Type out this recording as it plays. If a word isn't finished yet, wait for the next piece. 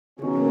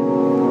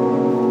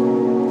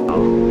Wow.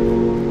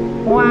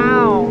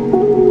 Wow.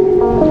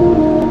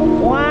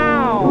 Wow. Wow.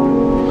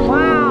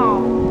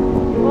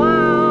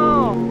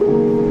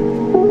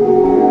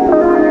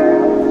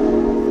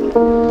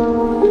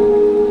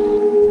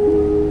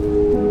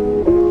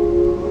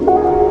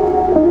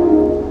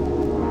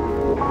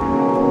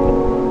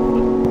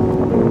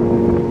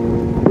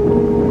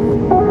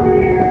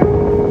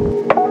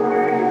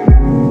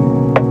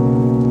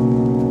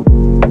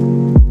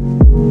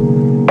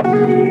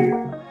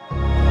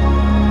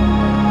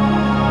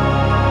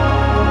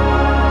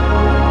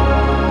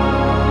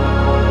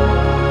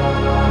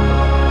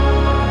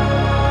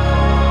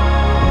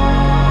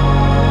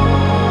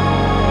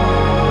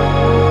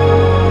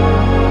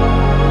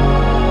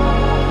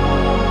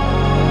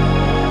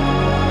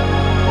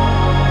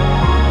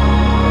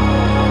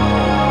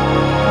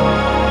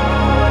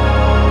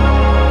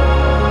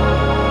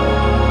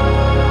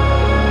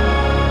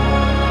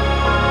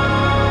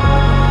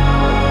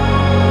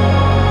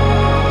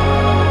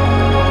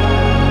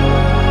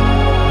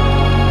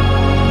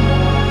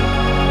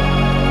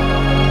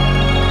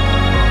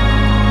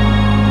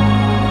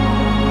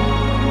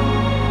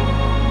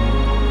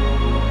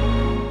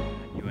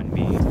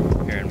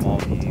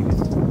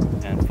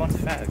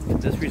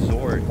 This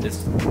resort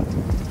is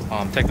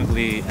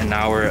technically an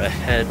hour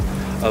ahead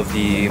of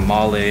the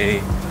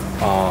Malay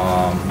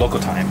local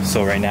time.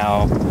 So right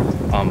now,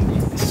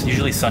 it's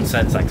usually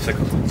sunset is like 6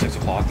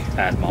 o'clock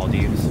at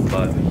Maldives,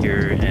 but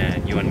here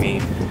in you and me,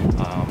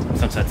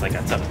 sunset's like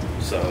at 7.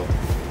 So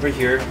we're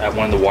here at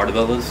one of the water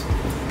villas.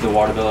 The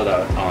water villa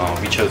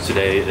that we chose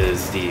today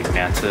is the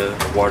Manta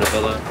water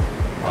villa.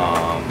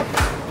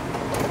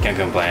 Can't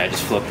complain. I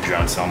just flew up the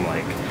drone, so I'm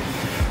like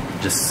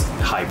just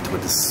hyped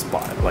with this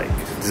spot. Like,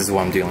 this is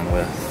what I'm dealing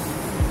with.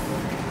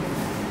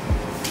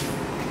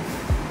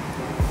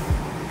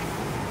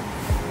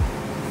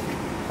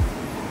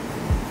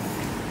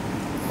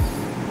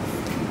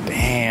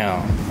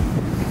 Bam!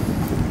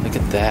 Look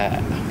at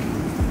that.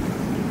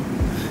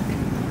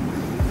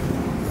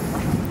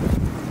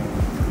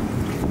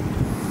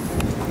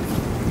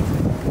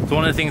 So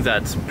one of the things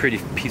that's pretty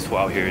peaceful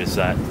out here is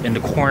that in the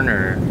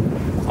corner,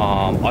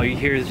 all you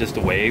hear is just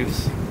the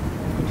waves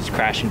just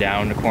crashing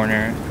down in the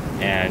corner,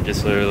 and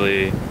just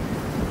literally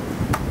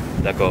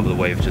the echo of the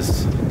wave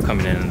just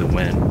coming in the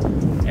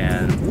wind.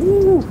 And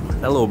woo,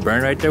 that little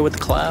burn right there with the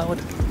cloud,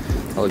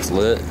 that looks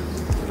lit.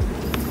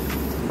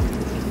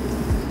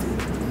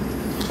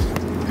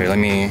 Here, let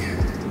me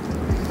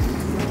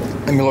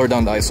lower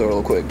down the ISO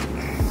real quick.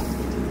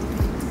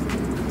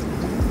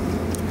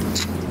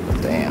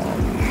 Damn.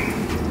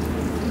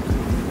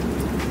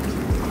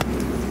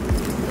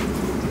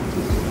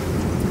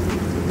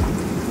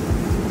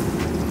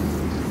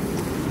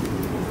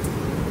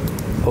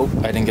 Oh,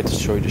 I didn't get to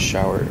show you the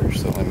shower,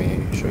 so let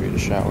me show you the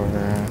shower.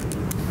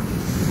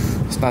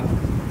 It's not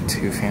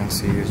too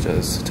fancy, it's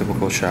just a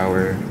typical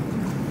shower,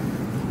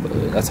 but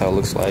that's how it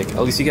looks like.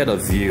 At least you get a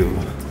view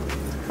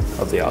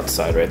of the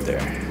outside right there.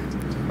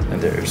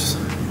 And there's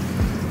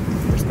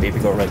baby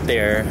girl right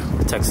there,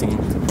 texting.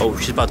 Oh,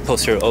 she's about to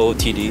post her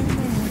OOTD.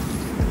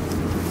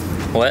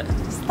 What?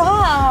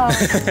 Stop!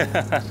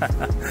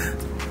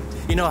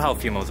 You know how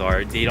females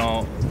are. They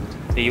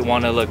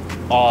want to look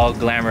all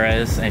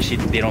glamorous, and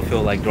they don't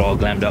feel like they're all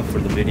glammed up for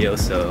the video.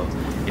 So,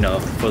 you know,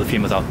 for the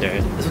females out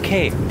there, it's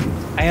okay.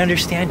 I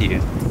understand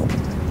you.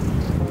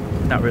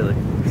 Not really.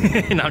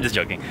 No, I'm just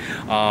joking.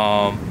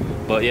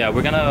 But yeah,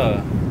 we're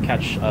gonna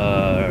catch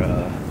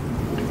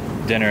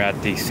dinner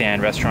at the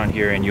Sand restaurant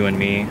here in You and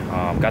Me.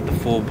 Got the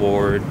full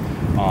board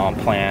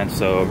plan,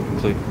 so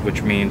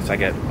which means I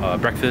get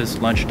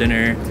breakfast, lunch,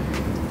 dinner,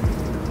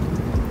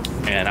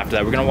 and after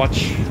that we're gonna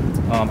watch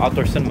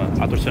outdoor cinema.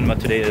 Outdoor cinema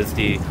today is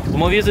the, what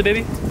movie is it,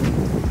 baby?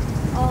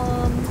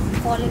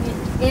 Falling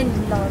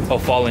in Love. Oh,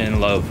 Falling in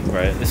Love,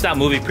 right? It's that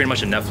movie pretty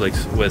much on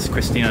Netflix with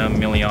Christina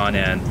Milian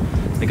and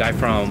the guy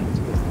from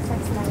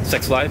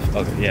Sex Life.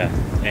 Okay, yeah.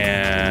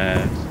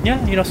 And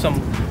yeah, you know, some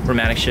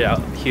romantic shit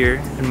out here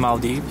in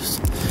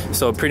Maldives.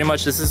 So pretty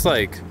much this is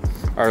like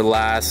our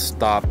last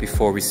stop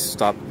before we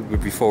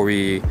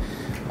you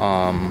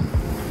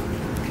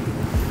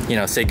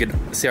know,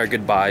 say our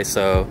goodbye.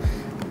 So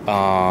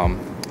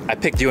I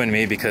picked You and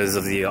Me because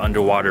of the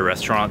underwater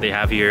restaurant they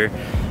have here,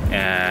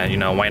 and you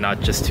know, why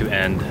not just to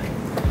end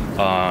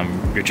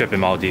your trip in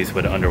Maldives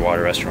with an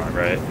underwater restaurant,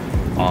 right?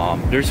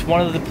 There's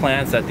one of the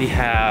plans that they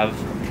have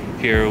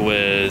here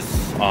with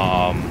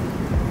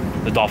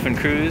the dolphin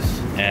cruise,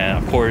 and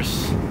of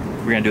course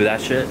we're gonna do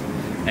that shit.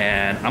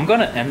 And I'm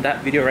gonna end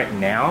that video right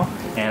now,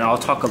 and I'll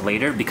talk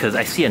later because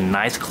I see a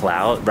nice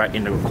cloud right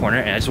in the corner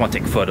and I just want to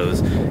take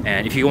photos.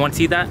 And if you want to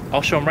see that,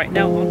 I'll show them right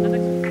now on the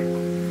next.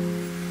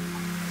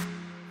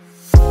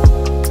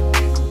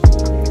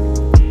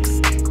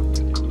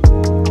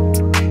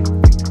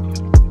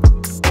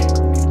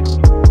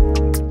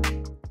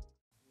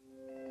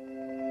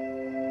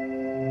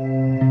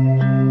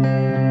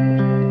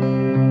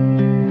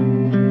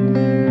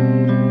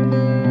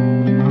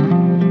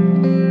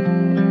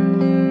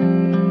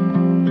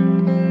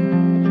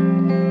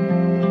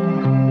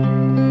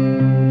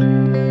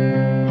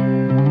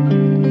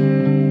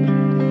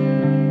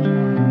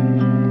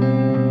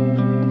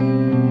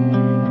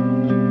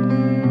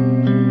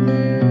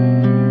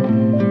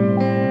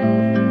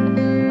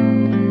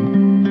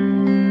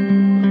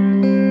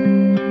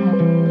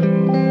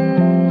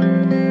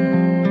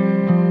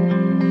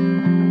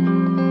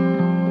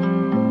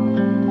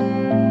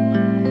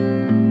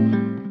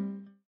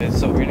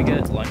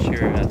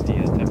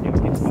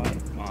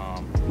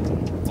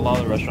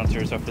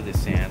 except for the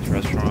Sands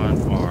restaurant,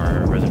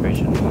 are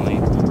reservation only.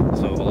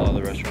 So a lot of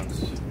the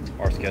restaurants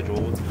are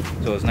scheduled.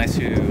 So it's nice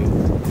to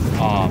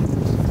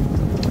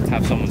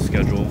have someone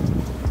schedule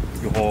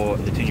your whole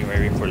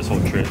itinerary for this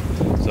whole trip.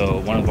 So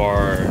one of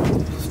our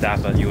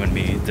staff at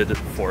UNB did it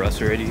for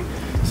us already.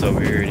 So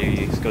we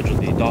already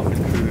scheduled the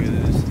dolphin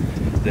cruise,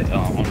 the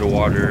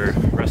underwater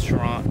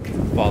restaurant,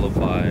 followed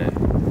by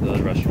the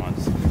other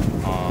restaurants.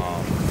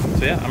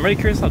 So yeah, I'm really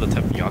curious how the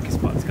teppanyaki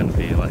spot is gonna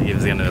be. Like, if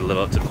it's gonna live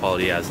up to the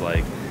quality as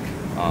like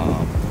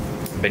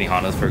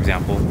Benihana's, for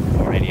example,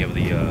 or any of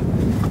the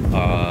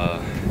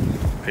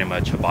pretty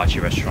much hibachi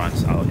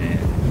restaurants out in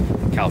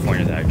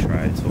California that I've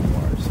tried so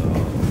far. So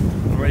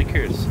I'm really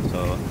curious.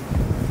 So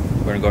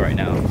we're gonna go right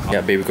now.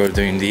 Yeah, baby girl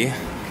doing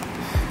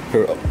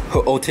her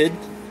OTID.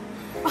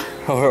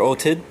 Her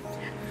OTID.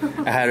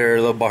 I had her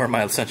little bar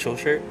my essential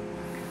shirt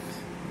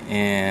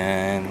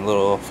and a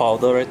little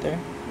falda right there.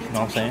 You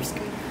know what I'm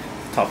saying?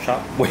 Top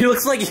shot. Wait, it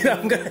looks like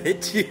I'm gonna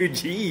hit you.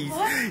 Jeez.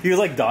 What? You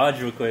like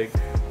dodge real quick.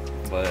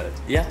 But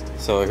yeah,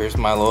 so here's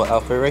my little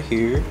outfit right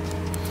here.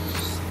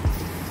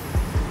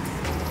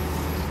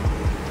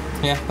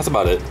 Yeah, that's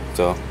about it.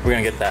 So we're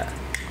gonna get that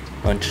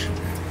lunch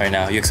right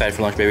now. You excited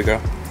for lunch, baby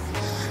girl?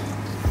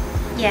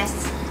 Yes.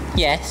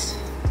 Yes.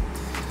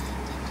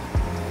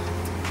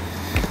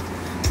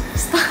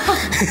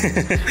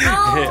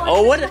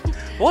 Oh, what?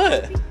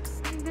 What?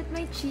 You bit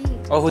my cheek.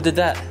 Oh, who did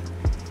that?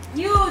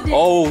 You did.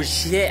 Oh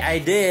shit, I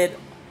did.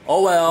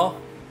 Oh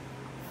well.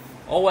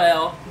 Oh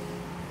well.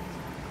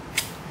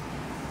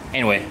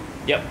 Anyway,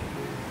 yep.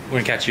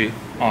 We're gonna catch you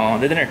on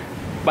the dinner.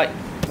 Bye.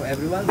 Hello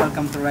everyone,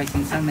 welcome to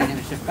Rising Sun. My name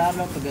is Chef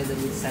Carlo, together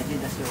with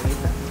Sajid as your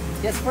waiter.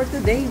 Yes, for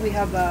today we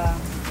have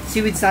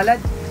seaweed salad,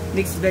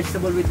 mixed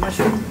vegetable with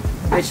mushroom,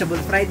 vegetable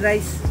fried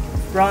rice,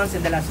 prawns,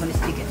 and the last one is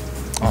chicken.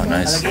 Oh,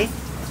 nice. Okay?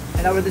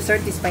 And our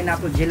dessert is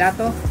pineapple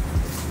gelato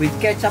with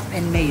ketchup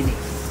and mayonnaise.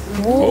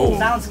 Oh.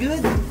 Sounds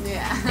good?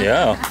 Yeah.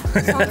 Yeah.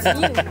 Sounds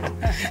good.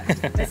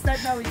 Let's start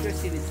now with your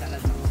seaweed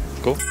salad.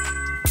 Cool.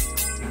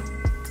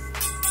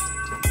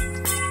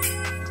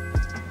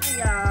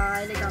 Yeah,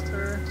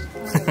 helicopter.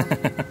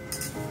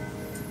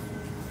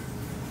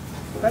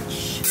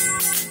 Touch.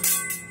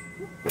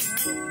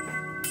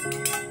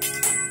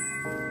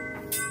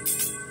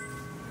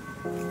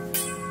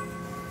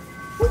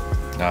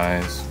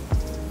 Nice.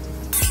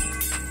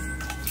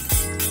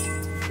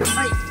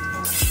 Bye.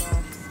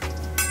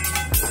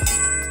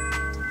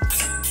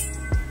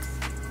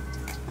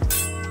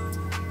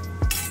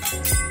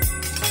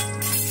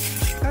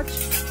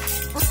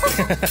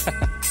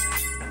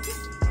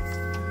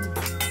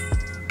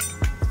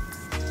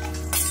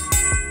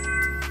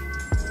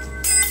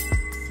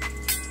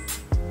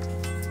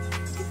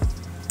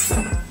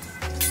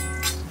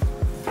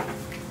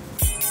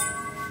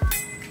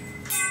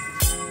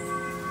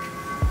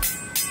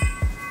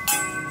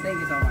 Thank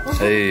you so much.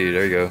 Hey,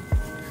 there you go.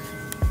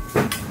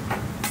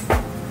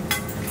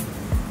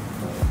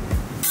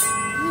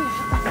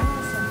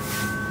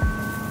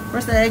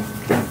 First egg.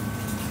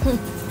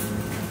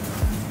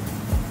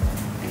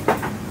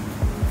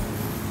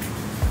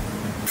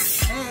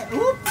 Hey,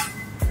 oop.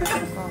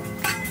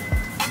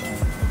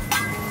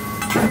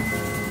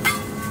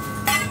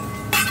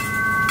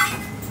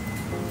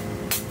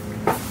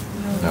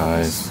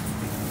 Nice.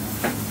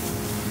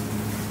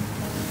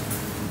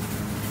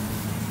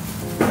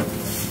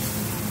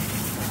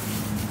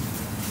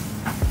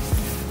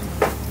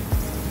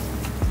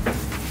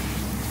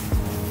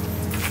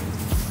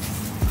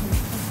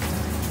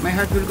 My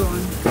heart will go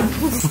on.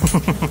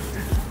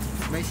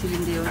 By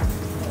Celine Dion.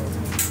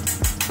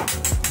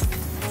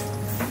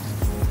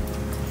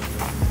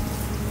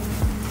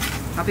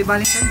 Happy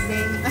Valentine's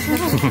Day.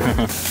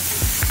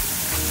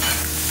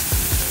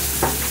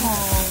 Oh,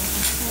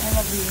 I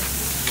love you.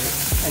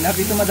 I love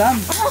you too, madam.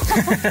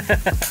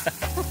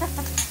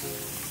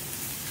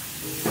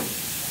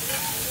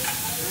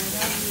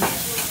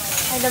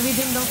 I love you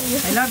din daw kuya.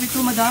 I love you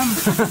too, madam.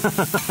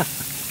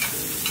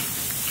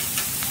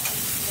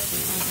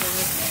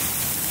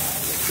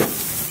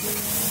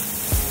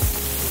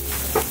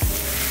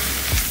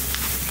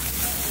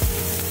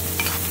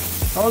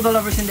 All the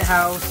lovers in the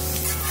house.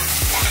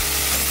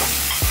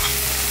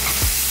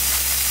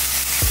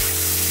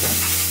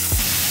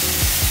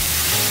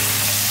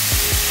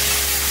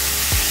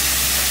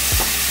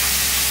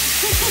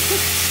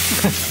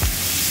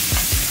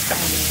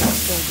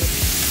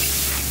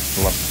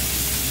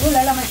 Oh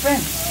Lala, my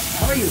friend.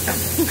 How are you?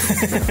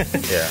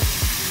 Yeah.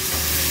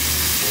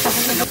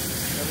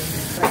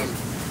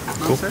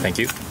 Cool. Thank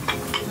you.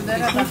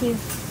 Thank you.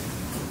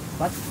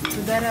 What?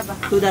 Sudaraba.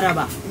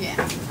 Tudaraba. Yeah.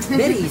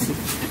 Very easy.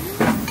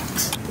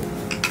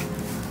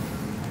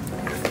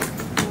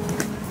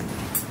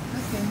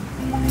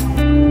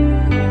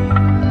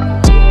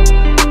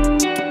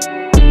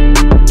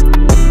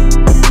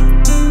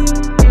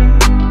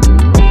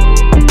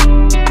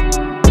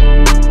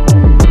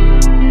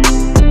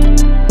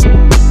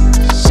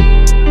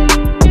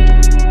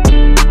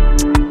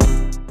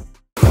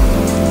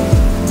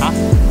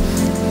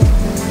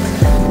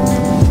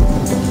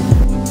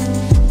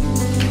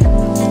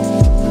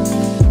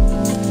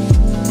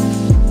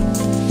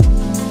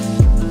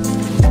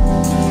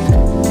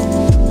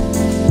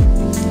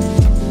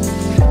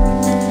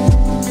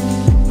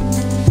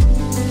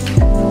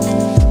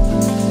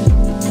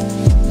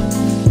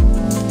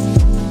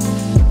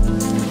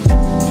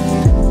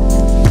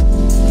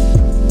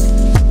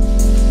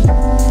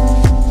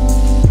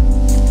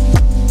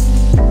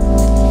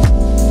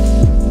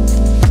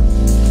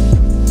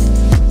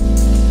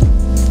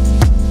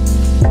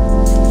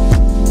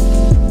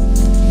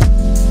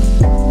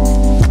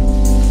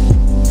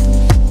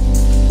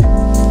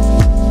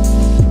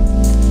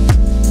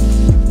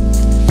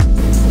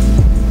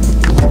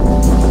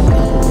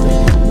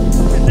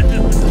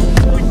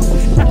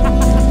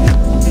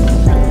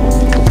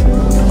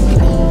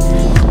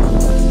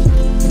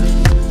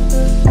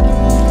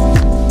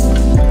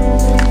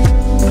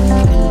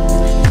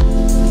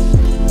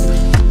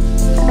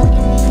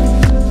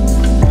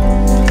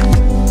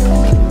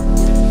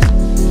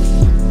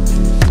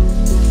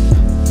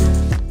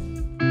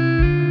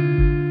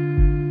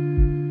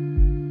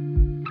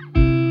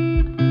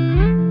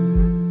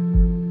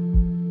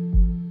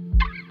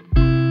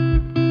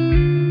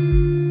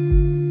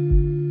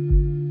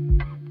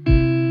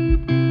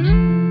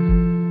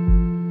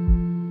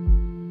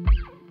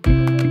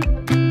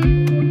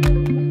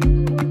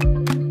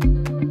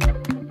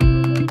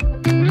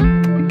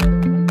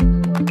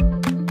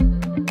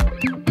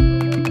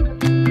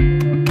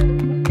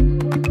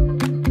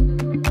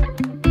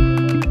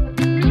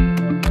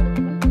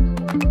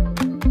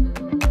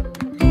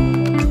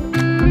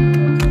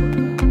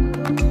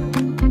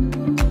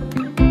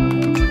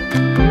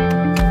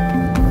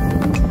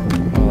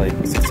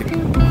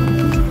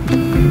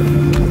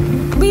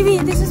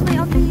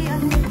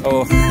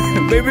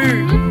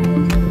 baby.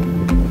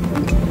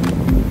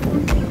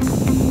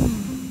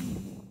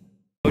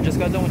 We just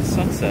got done with the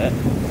sunset.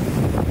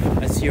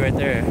 I see you right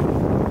there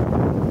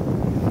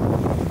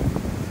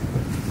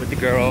with the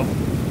girl.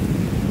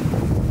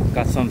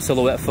 Got some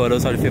silhouette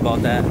photos. How do you feel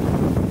about that?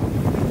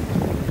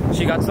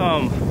 We got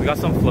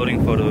some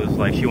floating photos.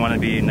 Like she wanted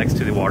to be next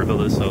to the water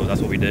villas, so that's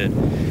what we did.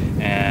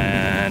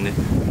 And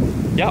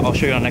yeah, I'll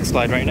show you on the next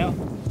slide right now.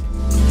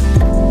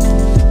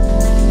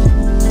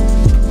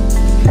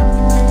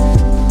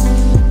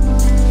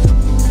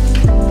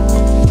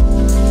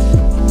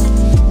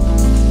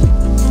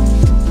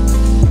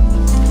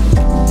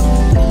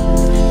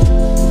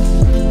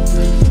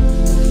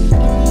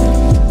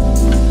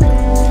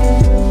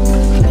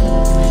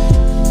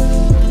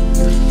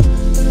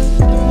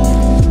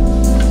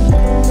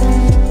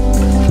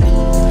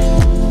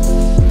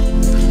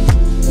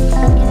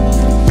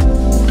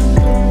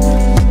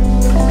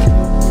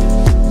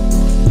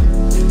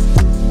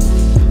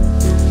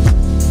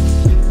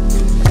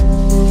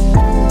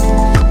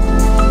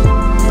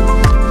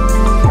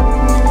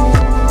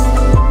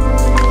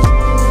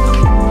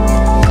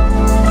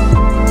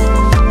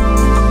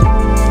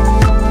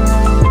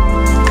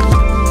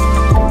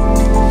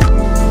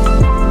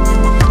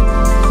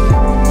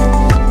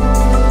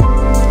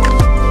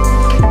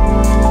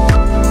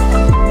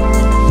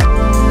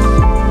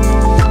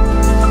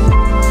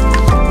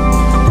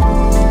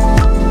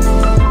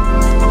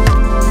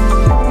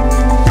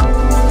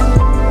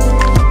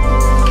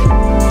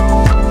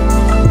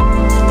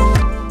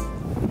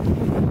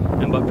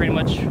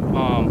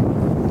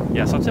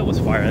 Yeah, sunset was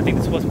fire. I think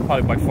this was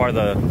probably by far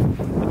the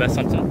best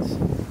sunsets.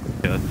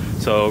 Yeah.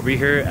 So we're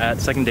here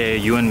at second day,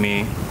 you and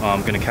me.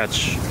 Gonna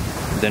catch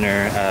dinner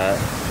at,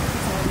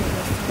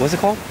 what's it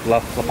called?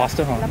 La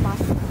Pasta, huh? La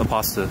Pasta. La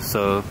Pasta.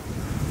 So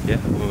yeah,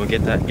 we'll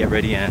get that, get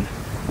ready, and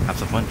have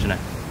some fun tonight.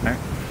 All right.